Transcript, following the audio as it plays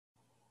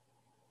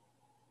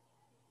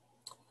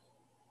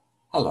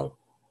Hello,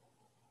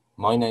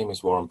 my name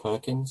is Warren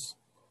Perkins.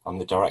 I'm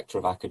the Director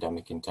of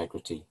Academic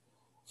Integrity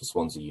for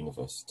Swansea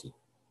University.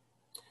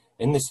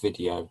 In this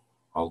video,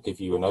 I'll give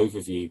you an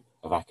overview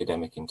of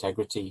academic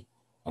integrity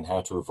and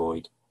how to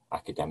avoid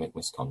academic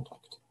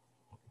misconduct.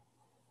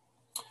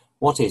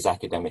 What is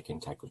academic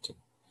integrity?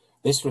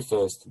 This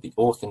refers to the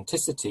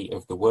authenticity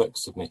of the work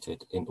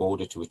submitted in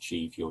order to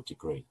achieve your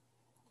degree.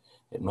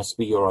 It must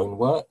be your own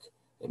work.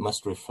 It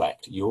must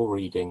reflect your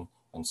reading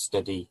and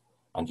study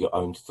and your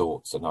own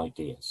thoughts and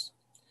ideas,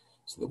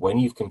 so that when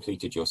you've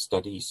completed your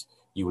studies,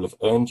 you will have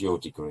earned your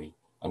degree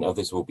and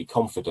others will be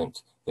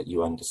confident that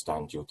you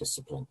understand your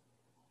discipline.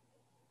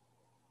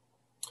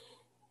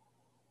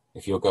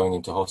 If you're going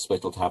into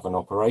hospital to have an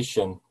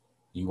operation,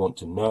 you want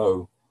to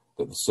know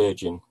that the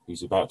surgeon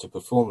who's about to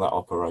perform that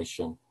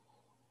operation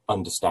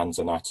understands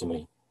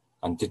anatomy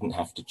and didn't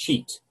have to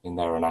cheat in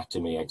their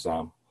anatomy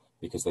exam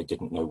because they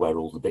didn't know where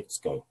all the bits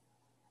go.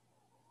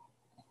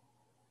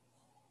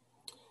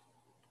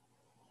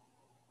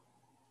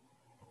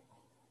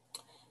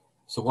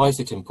 So why is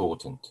it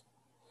important?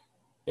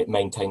 It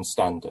maintains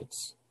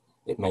standards.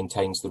 It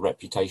maintains the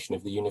reputation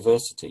of the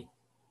university.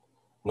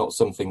 Not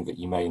something that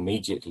you may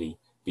immediately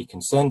be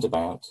concerned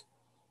about,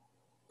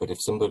 but if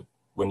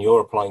when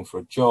you're applying for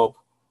a job,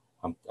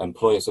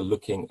 employers are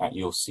looking at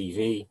your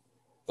CV,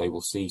 they will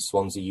see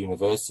Swansea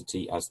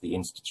University as the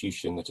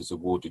institution that has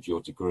awarded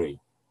your degree.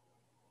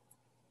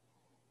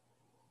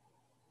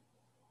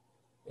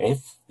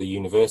 If the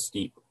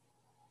university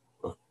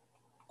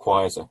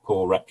acquires a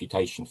poor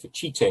reputation for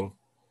cheating,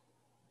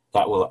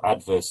 that will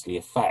adversely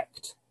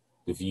affect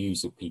the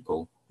views of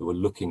people who are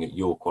looking at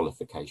your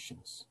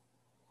qualifications.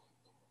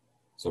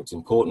 So it's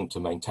important to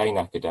maintain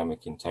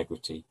academic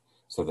integrity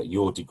so that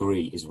your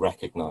degree is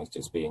recognised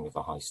as being of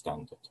a high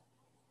standard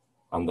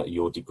and that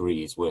your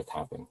degree is worth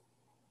having,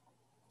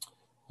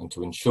 and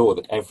to ensure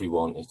that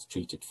everyone is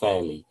treated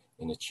fairly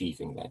in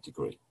achieving their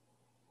degree.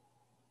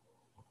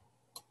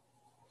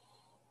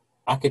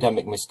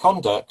 Academic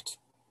misconduct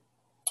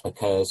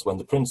occurs when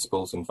the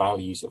principles and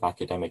values of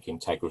academic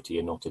integrity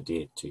are not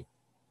adhered to.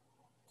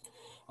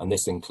 And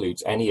this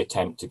includes any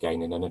attempt to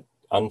gain an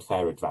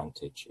unfair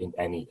advantage in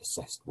any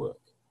assessed work.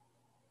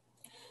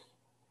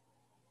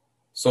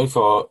 So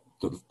far,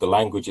 the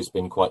language has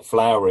been quite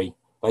flowery.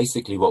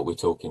 Basically, what we're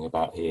talking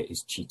about here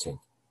is cheating.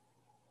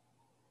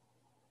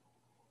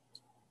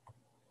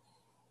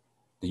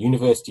 The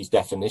university's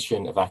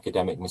definition of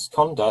academic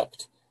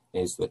misconduct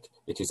is that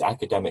it is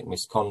academic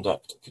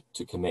misconduct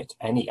to commit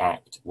any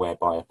act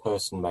whereby a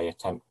person may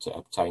attempt to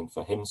obtain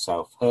for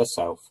himself,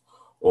 herself,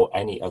 or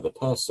any other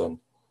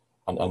person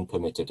an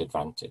unpermitted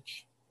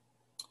advantage.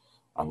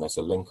 And there's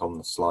a link on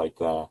the slide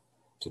there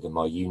to the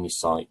My Uni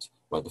site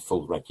where the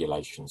full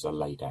regulations are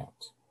laid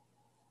out.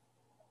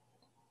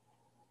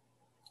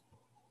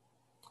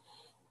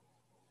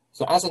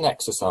 So as an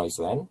exercise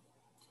then,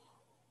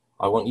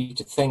 I want you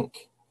to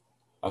think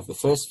of the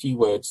first few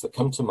words that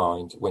come to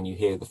mind when you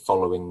hear the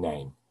following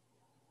name.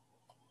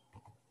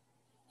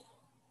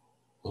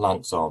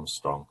 Lance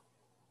Armstrong.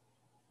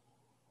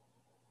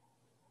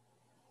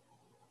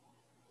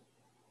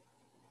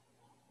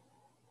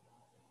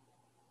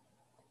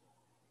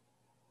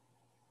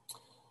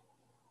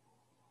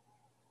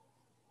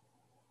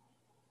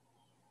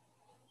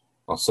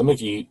 Well, some of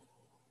you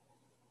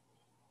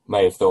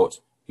may have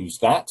thought, who's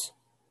that?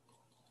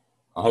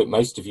 I hope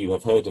most of you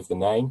have heard of the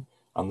name,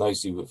 and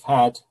those who have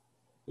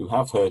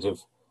heard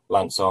of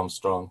Lance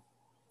Armstrong,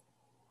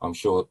 I'm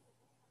sure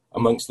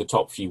amongst the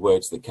top few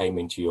words that came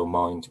into your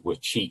mind were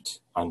cheat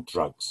and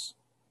drugs.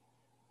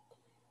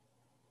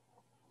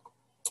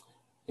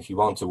 If you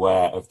aren't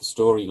aware of the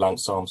story,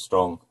 Lance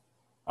Armstrong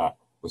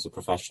was a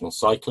professional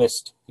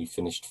cyclist who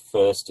finished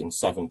first in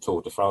 7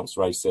 Tour de France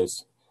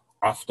races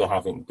after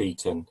having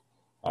beaten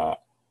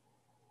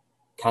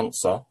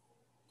cancer,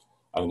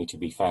 only to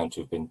be found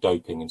to have been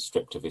doping and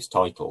stripped of his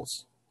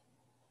titles.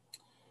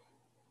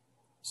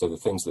 So the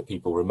things that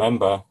people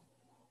remember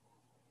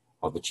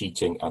are the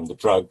cheating and the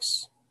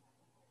drugs.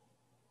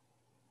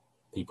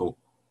 People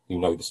who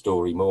know the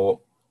story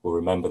more will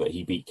remember that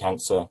he beat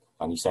cancer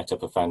and he set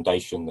up a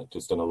foundation that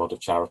has done a lot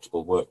of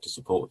charitable work to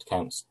support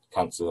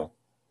cancer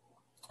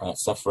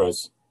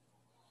sufferers.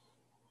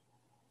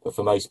 But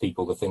for most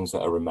people, the things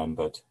that are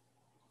remembered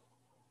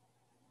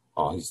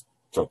are his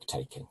drug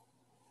taking.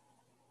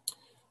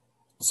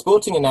 The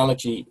sporting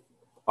analogy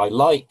I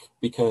like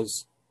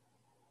because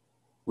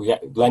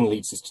then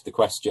leads us to the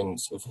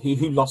questions of who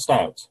lost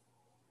out.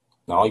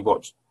 Now, I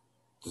watched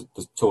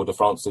the Tour de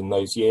France in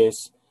those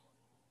years.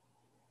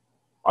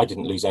 I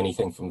didn't lose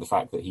anything from the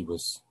fact that he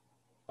was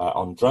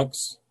on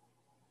drugs.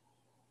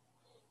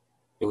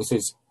 It was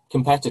his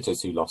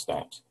competitors who lost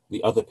out,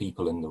 the other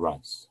people in the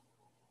race.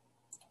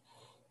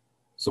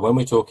 So when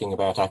we're talking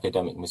about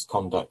academic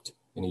misconduct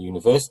in a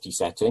university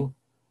setting,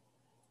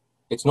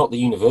 it's not the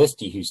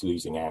university who's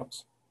losing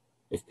out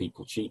if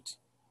people cheat.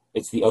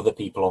 It's the other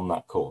people on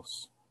that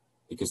course,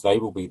 because they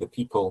will be the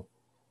people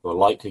who are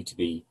likely to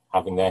be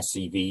having their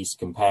CVs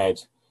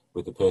compared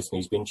with the person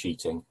who's been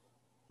cheating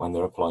when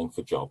they're applying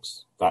for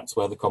jobs. That's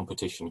where the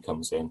competition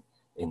comes in,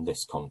 in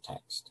this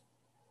context.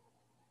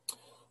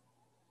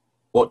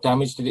 What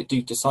damage did it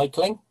do to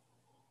cycling?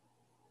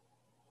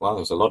 Well,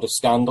 there was a lot of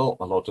scandal,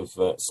 a lot of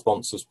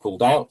sponsors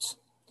pulled out,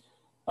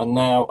 and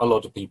now a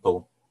lot of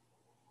people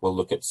will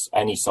look at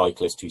any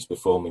cyclist who's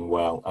performing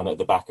well, and at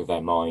the back of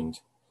their mind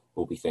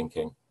will be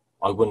thinking,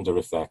 I wonder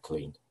if they're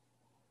clean.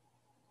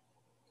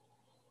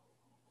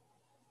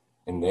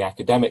 In the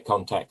academic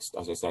context,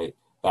 as I say,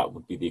 that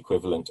would be the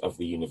equivalent of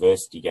the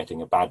university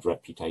getting a bad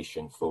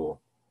reputation for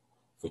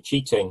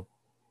cheating,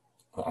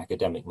 for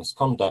academic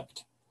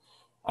misconduct,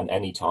 and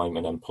any time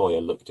an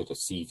employer looked at a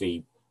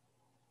CV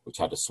which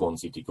had a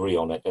Swansea degree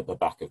on it, at the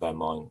back of their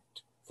mind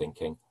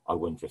thinking, I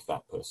wonder if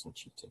that person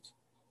cheated.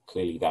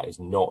 Clearly that is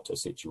not a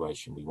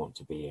situation we want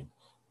to be in,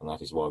 and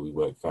that is why we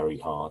work very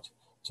hard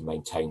to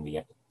maintain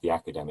the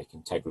academic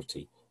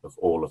integrity of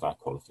all of our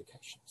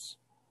qualifications.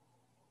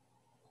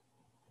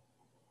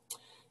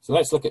 So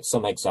let's look at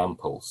some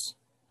examples.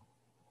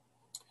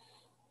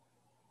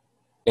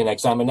 In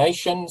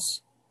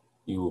examinations,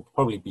 you will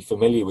probably be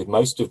familiar with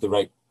most of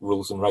the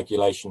rules and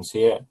regulations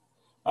here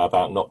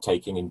about not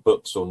taking in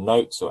books or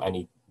notes or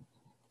any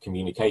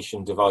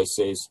communication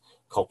devices,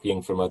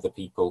 copying from other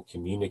people,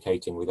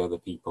 communicating with other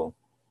people.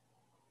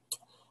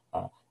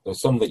 There's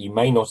some that you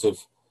may not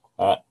have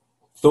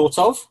thought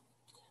of.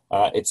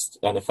 It's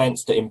an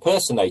offence to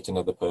impersonate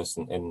another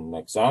person in an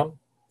exam.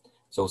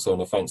 It's also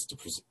an offence to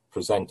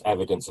present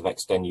evidence of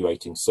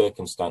extenuating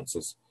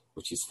circumstances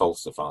which is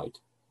falsified,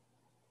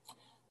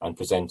 and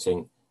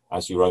presenting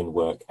as your own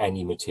work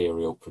any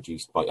material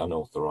produced by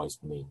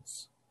unauthorised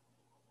means.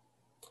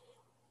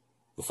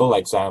 The full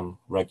exam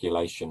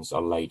regulations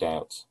are laid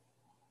out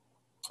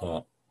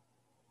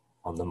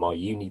on the My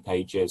Uni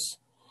pages,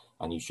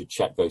 and you should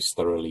check those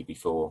thoroughly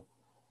before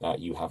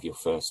you have your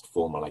first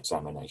formal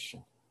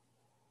examination.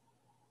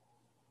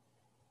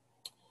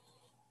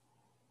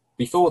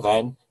 Before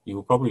then, you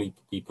will probably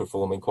be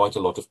performing quite a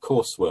lot of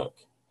coursework,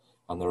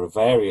 and there are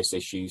various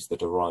issues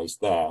that arise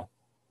there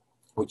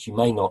which you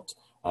may not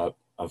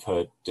have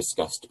heard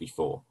discussed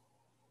before.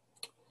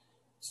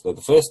 So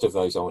the first of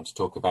those I want to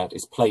talk about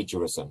is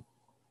plagiarism.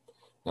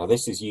 Now,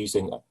 this is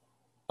using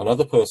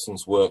another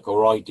person's work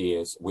or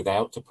ideas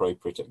without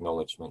appropriate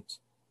acknowledgement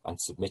and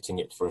submitting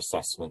it for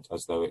assessment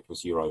as though it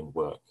was your own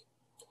work.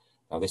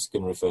 Now, this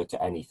can refer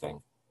to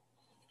anything,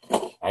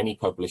 any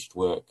published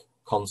work,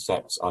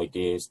 concepts,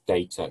 ideas,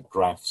 data,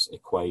 graphs,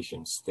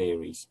 equations,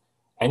 theories,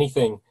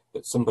 anything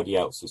that somebody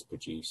else has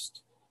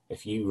produced.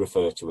 If you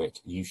refer to it,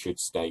 you should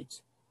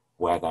state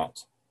where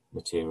that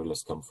material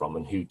has come from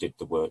and who did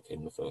the work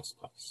in the first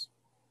place.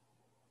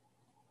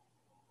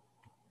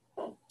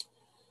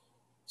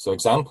 So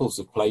examples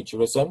of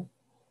plagiarism,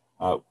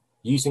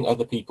 using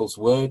other people's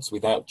words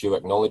without due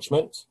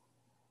acknowledgement,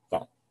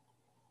 that,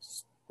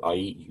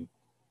 i.e.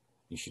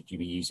 you should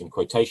be using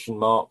quotation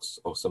marks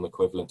or some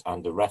equivalent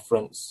and a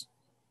reference.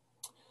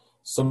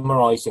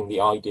 Summarising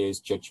the ideas,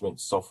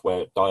 judgments,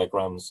 software,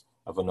 diagrams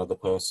of another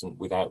person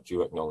without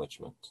due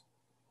acknowledgement.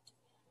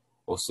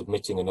 Or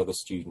submitting another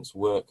student's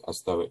work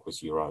as though it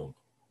was your own.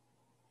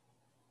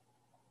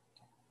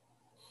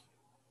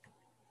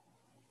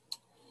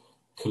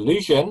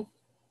 Collusion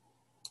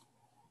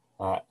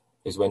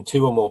is when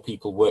two or more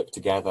people work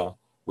together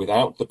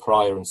without the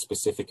prior and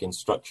specific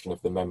instruction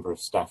of the member of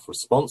staff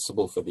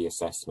responsible for the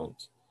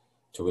assessment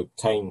to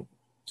obtain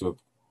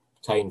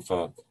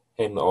for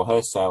him or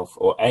herself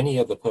or any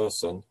other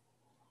person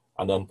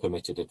an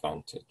unpermitted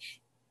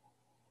advantage.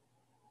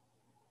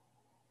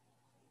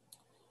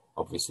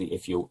 Obviously,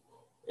 if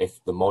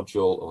the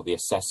module or the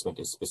assessment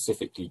is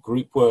specifically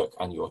group work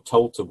and you're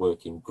told to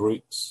work in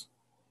groups,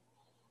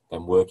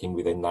 then working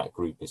within that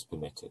group is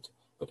permitted.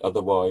 But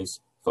otherwise,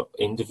 for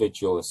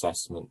individual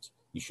assessment,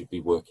 you should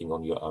be working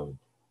on your own.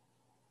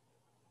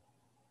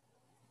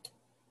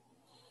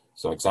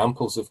 So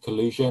examples of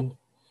collusion: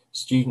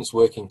 students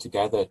working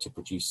together to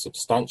produce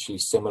substantially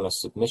similar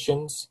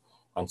submissions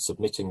and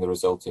submitting the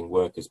resulting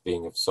work as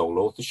being of sole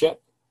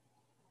authorship.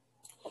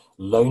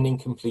 Loaning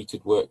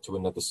completed work to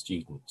another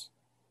student.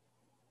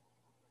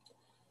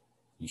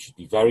 You should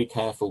be very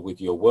careful with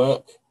your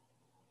work.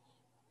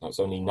 Now, it's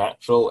only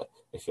natural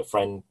if a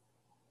friend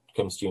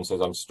comes to you and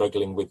says, I'm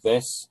struggling with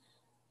this,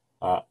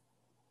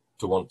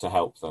 to want to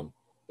help them.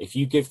 If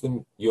you give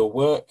them your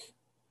work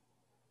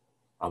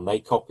and they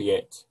copy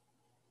it,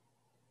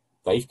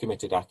 they've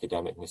committed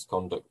academic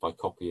misconduct by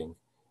copying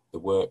the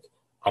work,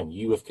 and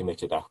you have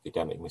committed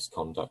academic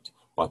misconduct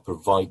by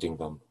providing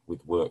them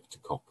with work to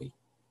copy.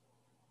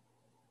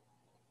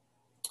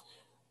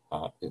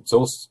 It's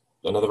also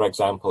another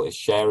example is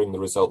sharing the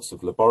results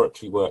of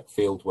laboratory work,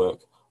 field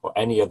work, or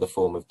any other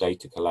form of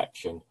data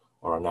collection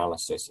or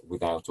analysis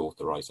without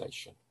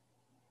authorization.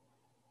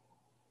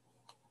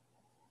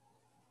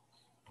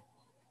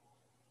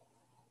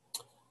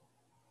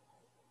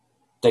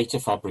 Data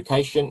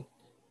fabrication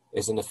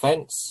is an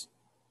offence.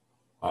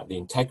 The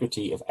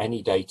integrity of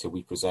any data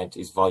we present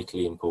is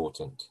vitally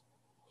important.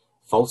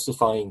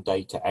 Falsifying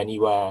data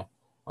anywhere,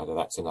 whether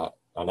that's in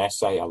an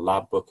essay, a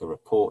lab book, a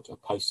report, a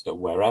poster,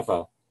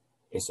 wherever,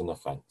 is an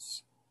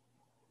offence.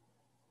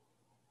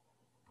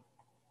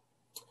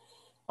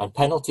 And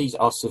penalties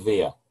are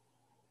severe.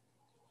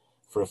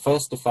 For a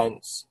first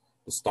offence,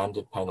 the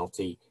standard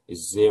penalty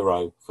is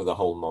 0 for the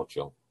whole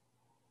module.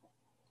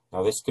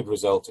 Now, this could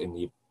result in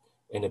the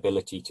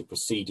inability to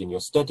proceed in your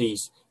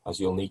studies, as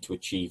you'll need to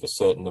achieve a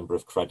certain number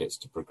of credits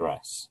to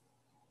progress.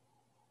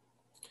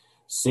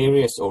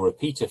 Serious or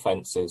repeat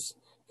offences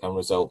can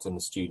result in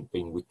the student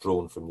being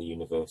withdrawn from the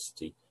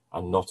university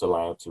and not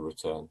allowed to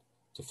return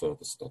to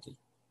further study.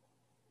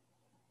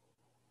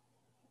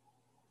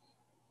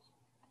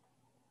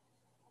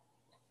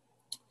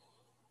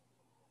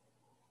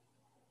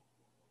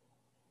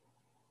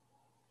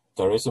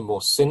 There is a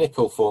more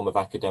cynical form of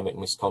academic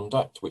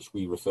misconduct, which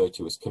we refer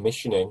to as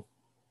commissioning,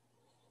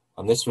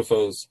 and this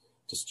refers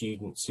to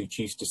students who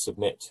choose to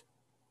submit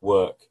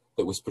work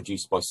that was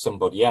produced by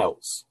somebody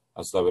else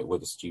as though it were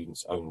the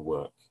student's own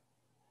work.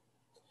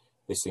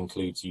 This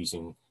includes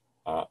using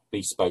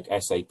bespoke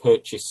essay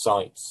purchase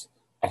sites,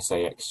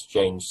 essay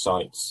exchange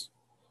sites,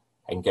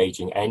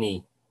 engaging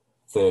any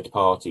third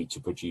party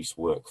to produce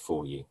work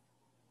for you.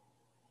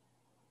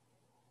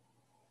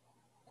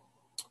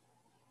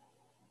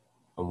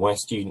 And where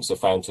students are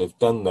found to have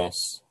done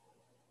this,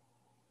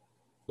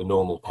 the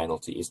normal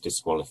penalty is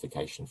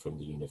disqualification from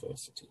the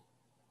university.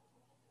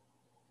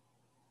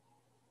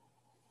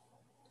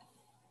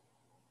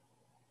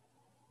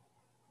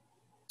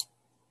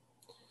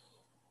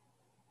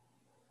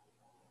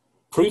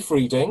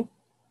 Proofreading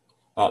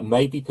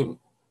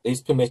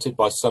is permitted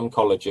by some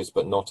colleges,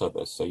 but not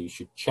others. So you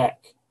should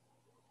check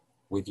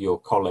with your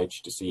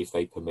college to see if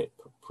they permit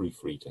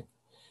proofreading.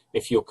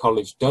 If your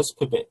college does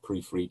permit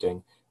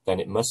proofreading, then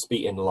it must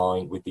be in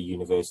line with the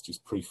university's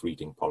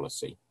proofreading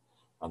policy.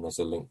 And there's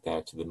a link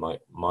there to the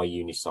My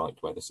Uni site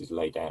where this is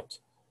laid out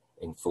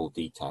in full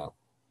detail.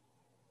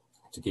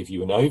 To give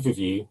you an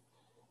overview,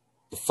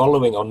 the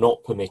following are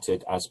not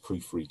permitted as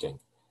proofreading: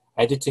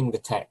 editing the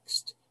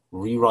text,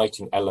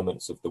 rewriting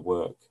elements of the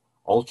work,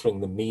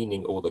 altering the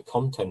meaning or the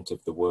content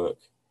of the work,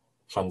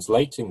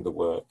 translating the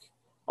work,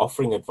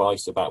 offering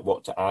advice about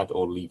what to add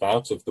or leave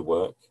out of the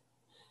work,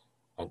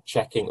 and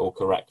checking or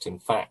correcting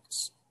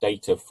facts,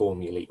 data,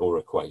 formulae, or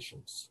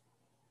equations.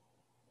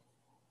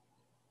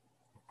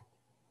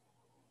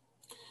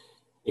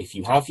 If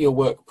you have your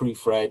work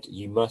proofread,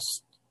 you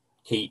must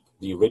keep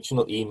the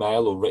original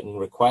email or written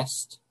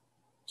request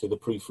to the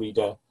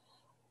proofreader,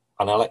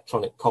 an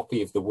electronic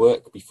copy of the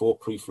work before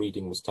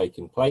proofreading was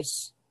taking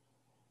place.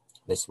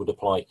 This would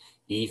apply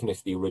even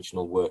if the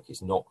original work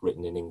is not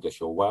written in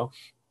English or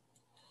Welsh.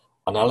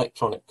 An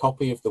electronic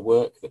copy of the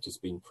work that has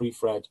been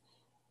proofread,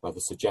 where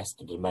the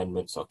suggested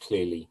amendments are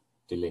clearly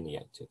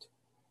delineated.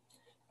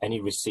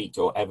 Any receipt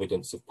or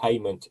evidence of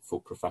payment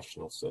for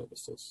professional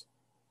services.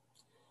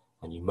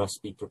 And you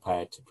must be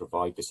prepared to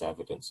provide this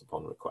evidence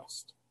upon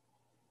request.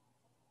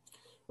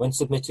 When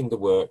submitting the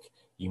work,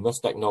 you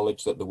must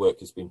acknowledge that the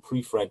work has been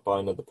proofread by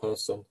another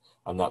person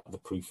and that the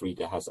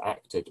proofreader has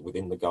acted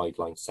within the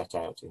guidelines set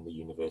out in the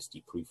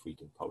university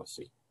proofreading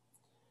policy.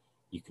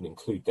 You can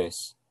include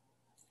this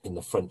in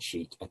the front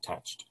sheet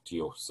attached to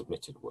your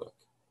submitted work.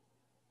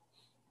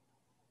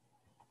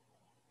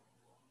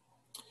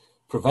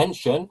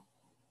 Prevention: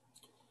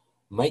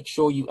 make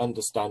sure you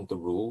understand the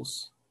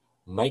rules.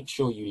 Make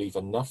sure you leave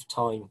enough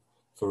time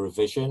for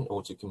revision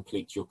or to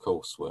complete your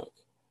coursework.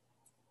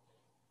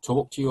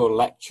 Talk to your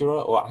lecturer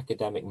or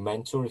academic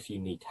mentor if you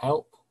need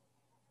help.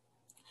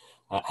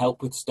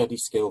 Help with study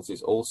skills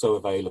is also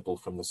available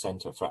from the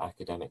Centre for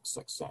Academic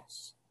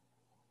Success.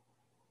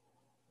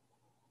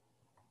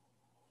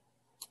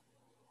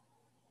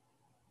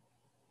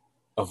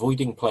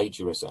 Avoiding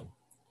plagiarism.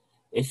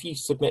 If you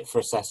submit for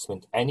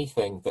assessment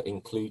anything that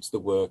includes the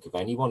work of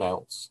anyone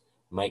else,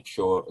 make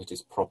sure it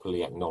is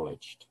properly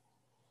acknowledged.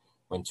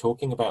 When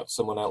talking about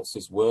someone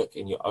else's work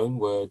in your own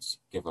words,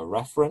 give a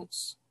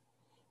reference.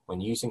 When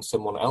using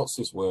someone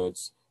else's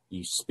words,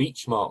 use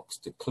speech marks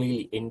to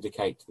clearly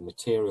indicate the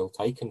material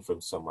taken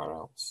from somewhere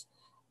else,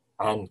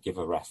 and give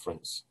a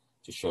reference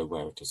to show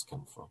where it has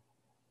come from.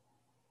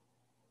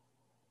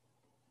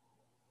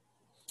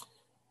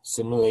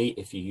 Similarly,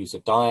 if you use a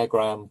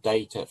diagram,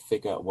 data,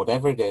 figure,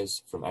 whatever it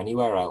is from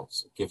anywhere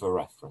else, give a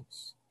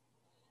reference.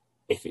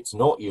 If it's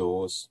not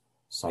yours,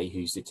 say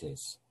whose it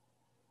is.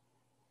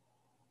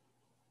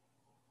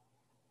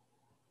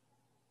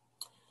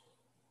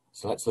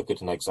 So let's look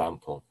at an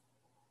example.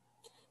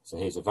 So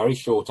here's a very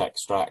short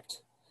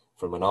extract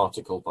from an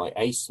article by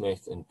A.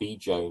 Smith and B.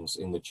 Jones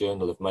in the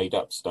Journal of Made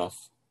Up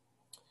Stuff.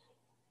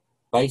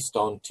 Based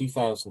on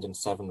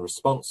 2007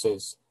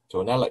 responses to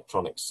an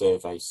electronic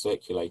survey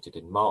circulated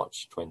in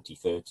March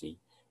 2030,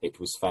 it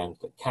was found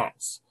that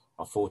cats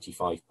are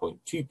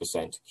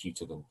 45.2%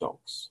 cuter than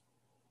dogs.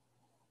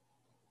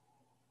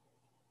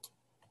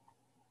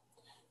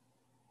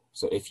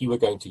 So if you were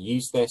going to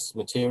use this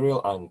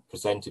material and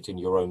present it in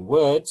your own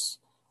words,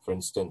 for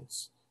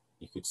instance,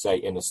 you could say,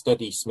 in a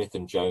study, Smith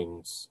and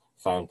Jones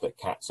found that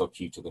cats are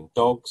cuter than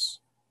dogs.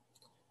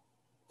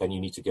 Then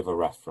you need to give a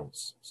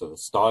reference. So the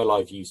style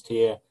I've used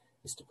here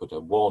is to put a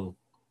 1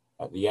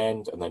 at the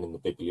end, and then in the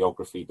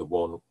bibliography, the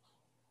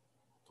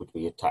would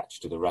be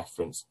attached to the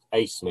reference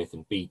A. Smith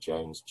and B.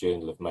 Jones,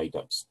 Journal of Made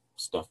Up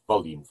Stuff,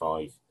 Volume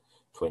 5,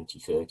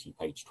 2030,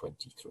 page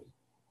 23.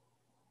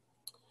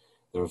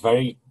 There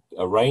are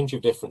a range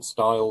of different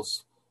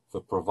styles for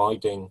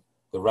providing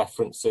the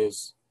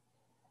references.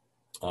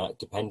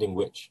 Depending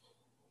which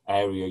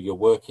area you're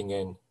working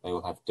in, they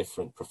will have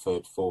different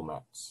preferred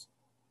formats.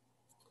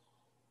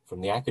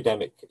 From the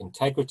academic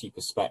integrity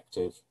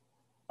perspective,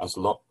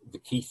 the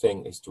key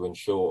thing is to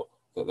ensure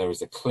that there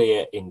is a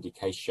clear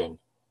indication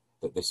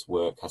that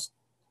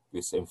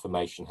this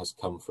information has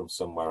come from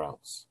somewhere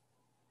else.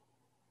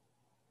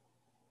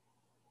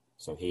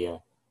 So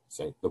here,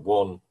 say the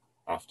one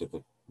after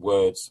the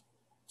words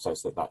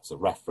says that that's a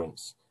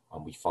reference,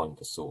 and we find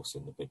the source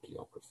in the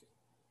bibliography.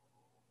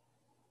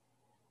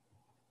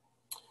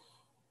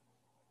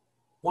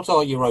 What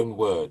are your own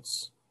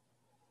words?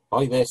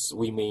 By this,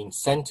 we mean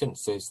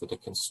sentences that are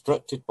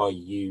constructed by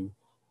you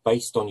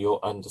based on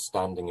your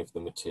understanding of the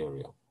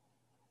material.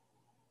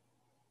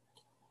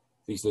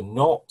 These are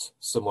not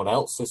someone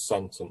else's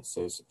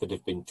sentences that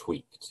have been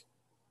tweaked.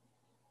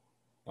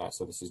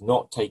 So this is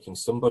not taking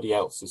somebody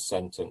else's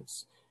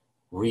sentence,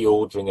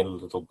 reordering it a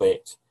little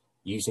bit,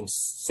 using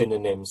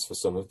synonyms for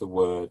some of the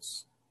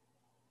words,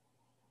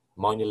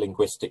 minor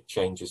linguistic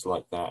changes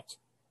like that.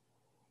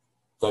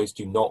 Those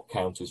do not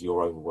count as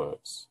your own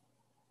words.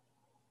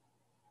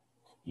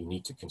 You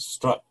need to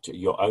construct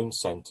your own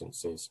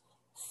sentences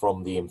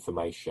from the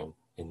information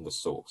in the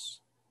source,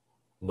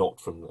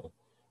 not from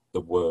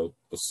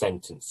the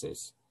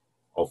sentences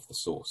of the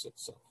source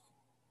itself.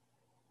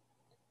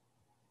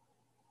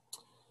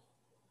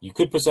 You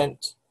could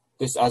present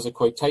this as a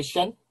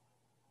quotation.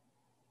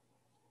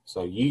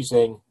 So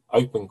using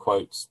open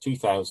quotes,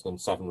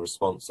 2007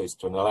 responses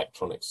to an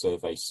electronic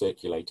survey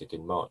circulated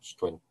in March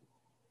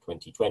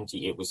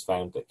 2020, it was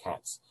found that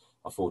cats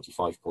are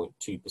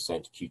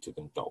 45.2% cuter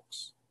than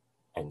dogs,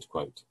 end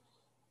quote,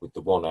 with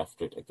the one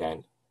after it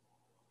again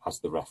as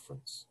the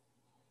reference.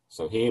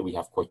 So here we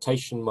have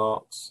quotation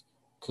marks,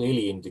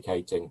 clearly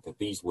indicating that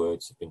these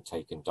words have been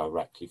taken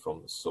directly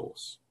from the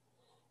source,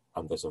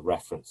 and there's a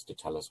reference to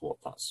tell us what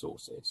that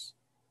source is.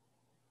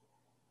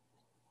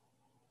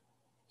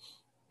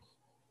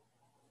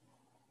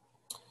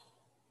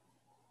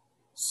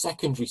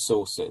 Secondary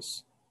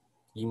sources.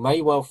 You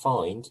may well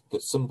find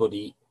that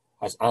somebody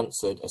has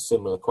answered a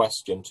similar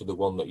question to the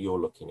one that you're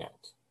looking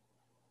at.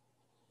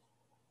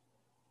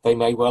 They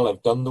may well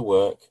have done the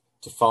work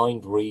to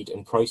find, read,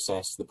 and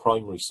process the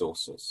primary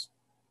sources.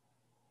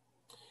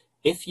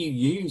 If you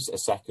use a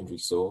secondary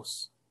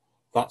source,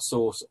 that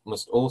source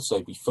must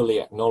also be fully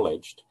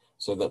acknowledged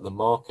so that the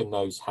marker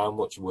knows how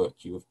much work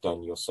you have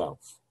done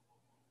yourself.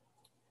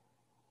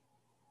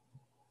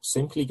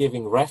 Simply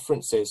giving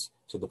references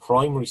to the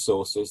primary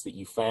sources that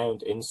you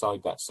found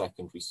inside that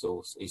secondary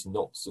source is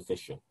not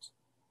sufficient.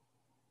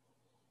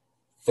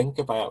 Think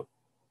about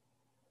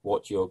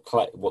what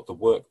the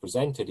work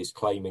presented is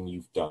claiming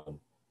you've done.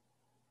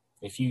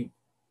 If you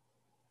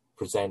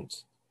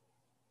present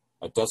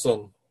a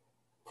dozen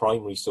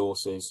primary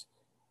sources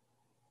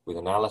with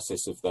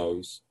analysis of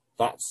those,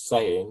 that's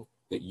saying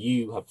that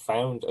you have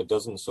found a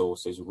dozen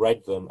sources,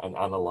 read them, and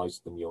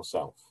analysed them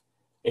yourself.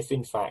 If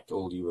in fact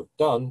all you have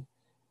done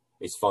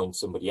is find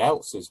somebody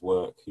else's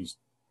work who's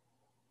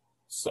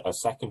a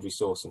secondary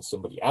source and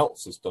somebody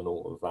else has done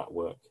all of that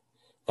work,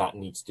 that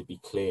needs to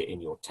be clear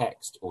in your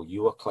text, or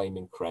you are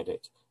claiming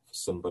credit for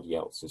somebody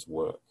else's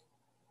work.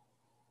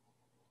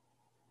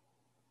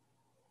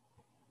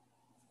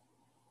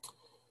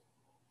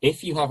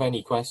 If you have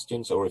any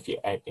questions, or if you're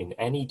in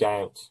any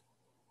doubt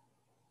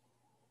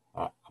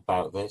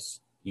about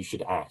this, you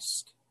should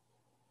ask.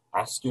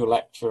 Ask your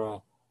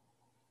lecturer,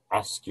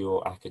 ask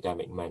your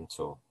academic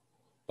mentor.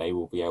 They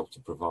will be able to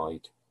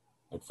provide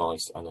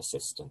advice and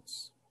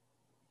assistance.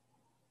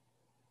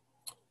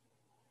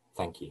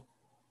 Thank you.